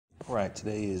Right,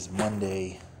 today is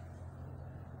Monday,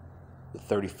 the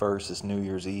 31st. It's New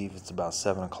Year's Eve. It's about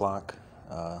 7 o'clock.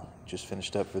 Just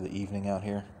finished up for the evening out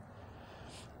here.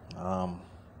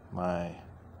 My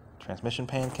transmission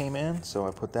pan came in, so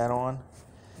I put that on.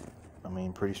 I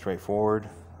mean, pretty straightforward.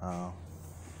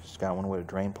 Just got one with a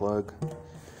drain plug.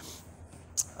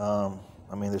 I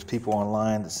mean, there's people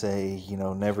online that say,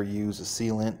 never use a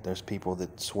sealant. There's people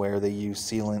that swear they use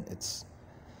sealant.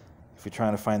 If you're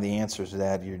trying to find the answers to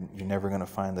that, you're never going to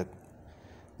find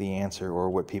the answer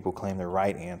or what people claim the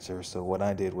right answer. So what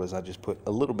I did was I just put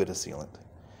a little bit of sealant.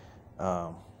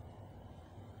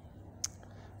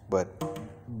 But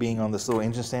being on this little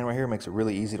engine stand right here makes it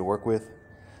really easy to work with.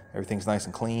 Everything's nice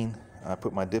and clean. I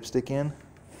put my dipstick in.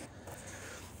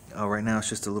 Right now it's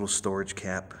just a little storage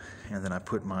cap, and then I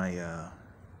put my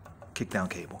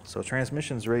kickdown cable. So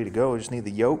transmission's ready to go. I just need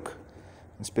the yoke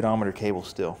and speedometer cable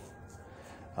still.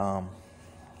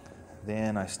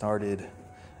 Then I started,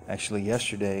 actually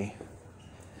yesterday,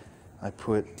 I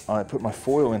put my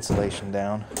foil insulation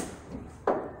down.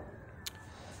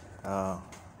 Got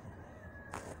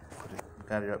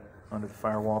it up under the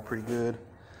firewall pretty good.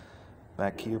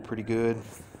 Back here pretty good.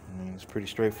 I mean, it's pretty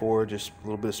straightforward, just a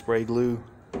little bit of spray glue,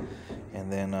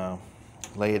 and then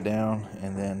lay it down,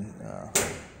 and then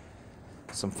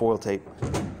some foil tape.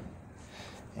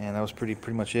 And that was pretty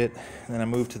much it. And then I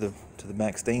moved to the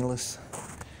back stainless.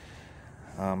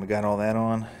 We got all that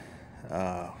on.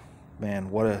 Man,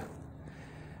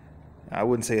 I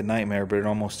wouldn't say a nightmare, but it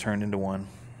almost turned into one.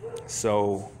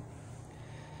 So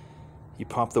you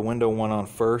pop the window one on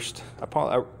first. I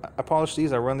polish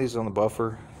these. I run these on the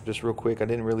buffer just real quick. I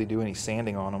didn't really do any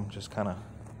sanding on them, just kind of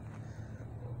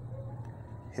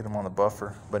hit them on the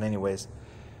buffer. But anyways,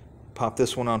 pop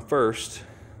this one on first,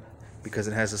 because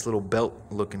it has this little belt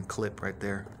looking clip right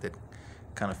there that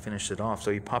kind of finished it off.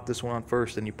 So you pop this one on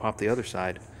first, then you pop the other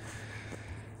side.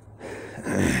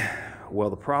 Well,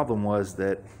 the problem was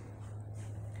that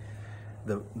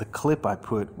the clip I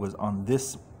put was on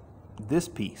this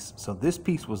piece. So this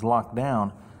piece was locked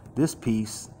down. This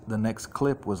piece, the next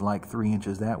clip was like 3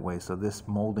 inches that way. So this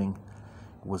molding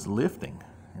was lifting,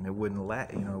 and it wouldn't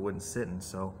it wasn't sitting.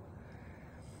 So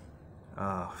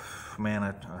man,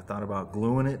 I thought about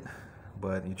gluing it,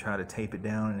 but you try to tape it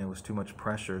down, and it was too much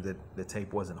pressure that the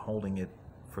tape wasn't holding it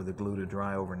for the glue to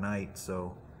dry overnight.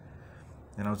 So,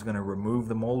 and I was going to remove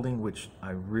the molding, which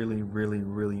I really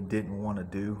didn't want to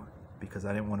do, because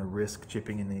I didn't want to risk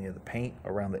chipping any of the paint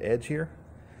around the edge here.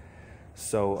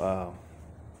 So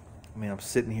I mean, I'm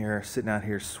sitting out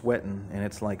here sweating, and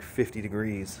it's like 50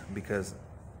 degrees because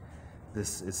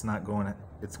it's going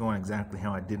exactly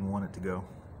how I didn't want it to go.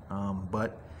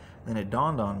 But then it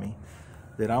dawned on me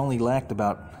that I only lacked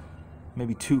about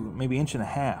maybe inch and a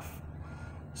half.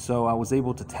 So I was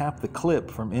able to tap the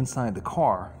clip from inside the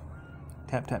car,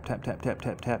 tap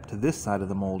to this side of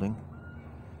the molding,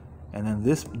 and then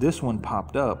this one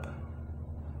popped up,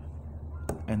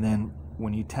 and then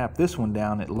when you tap this one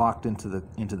down, it locked into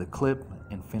the clip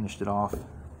and finished it off,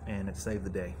 and it saved the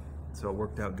day. So it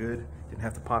worked out good. Didn't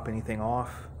have to pop anything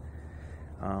off.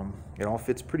 It all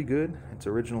fits pretty good. It's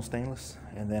original stainless.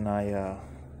 And then I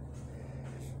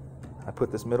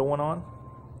put this middle one on,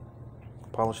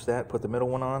 polished that, put the middle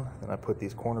one on, then I put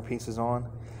these corner pieces on,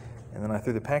 and then I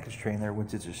threw the package tray in there,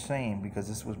 which is a shame because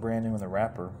this was brand new in the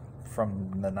wrapper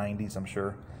from the 90s, I'm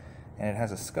sure, and it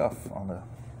has a scuff on the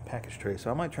package tray.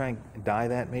 So I might try and dye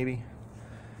that maybe.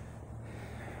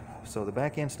 So the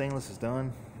back end stainless is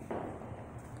done.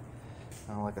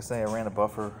 Like I say, I ran the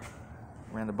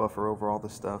buffer over all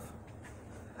this stuff.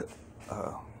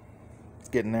 It's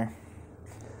getting there.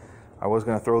 I was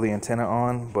going to throw the antenna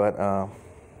on, but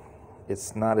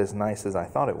it's not as nice as I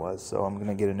thought it was, so I'm going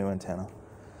to get a new antenna.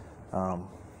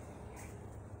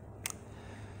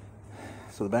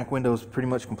 So the back window is pretty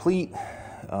much complete.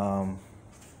 All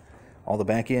the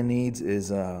back end needs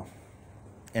is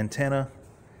antenna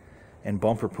and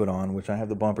bumper put on, which I have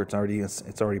the bumper.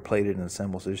 It's already plated and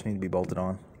assembled, so it just needs to be bolted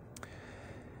on.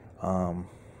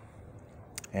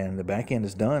 And the back end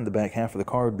is done. The back half of the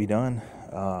car would be done.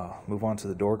 Move on to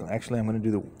the door. Actually, I'm going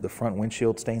to do the front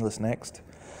windshield stainless next,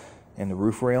 and the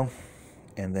roof rail,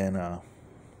 and then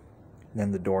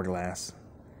the door glass,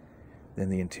 then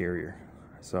the interior.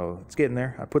 So it's getting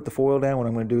there. I put the foil down. What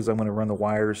I'm going to do is I'm going to run the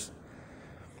wires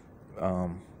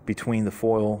between the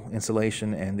foil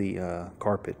insulation and the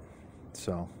carpet.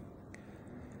 So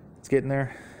it's getting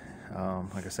there.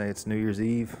 Like I say, it's New Year's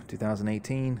Eve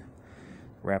 2018,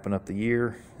 wrapping up the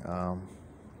year.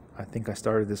 I think I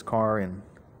started this car in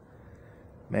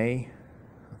May.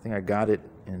 I think I got it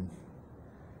in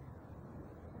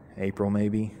April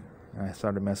maybe. I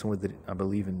started messing with it, I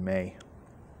believe, in May.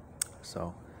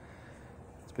 So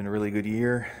it's been a really good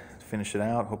year to finish it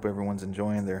out. Hope everyone's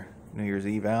enjoying their New Year's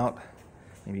Eve out.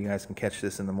 Maybe you guys can catch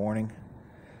this in the morning,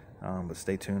 but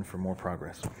stay tuned for more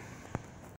progress.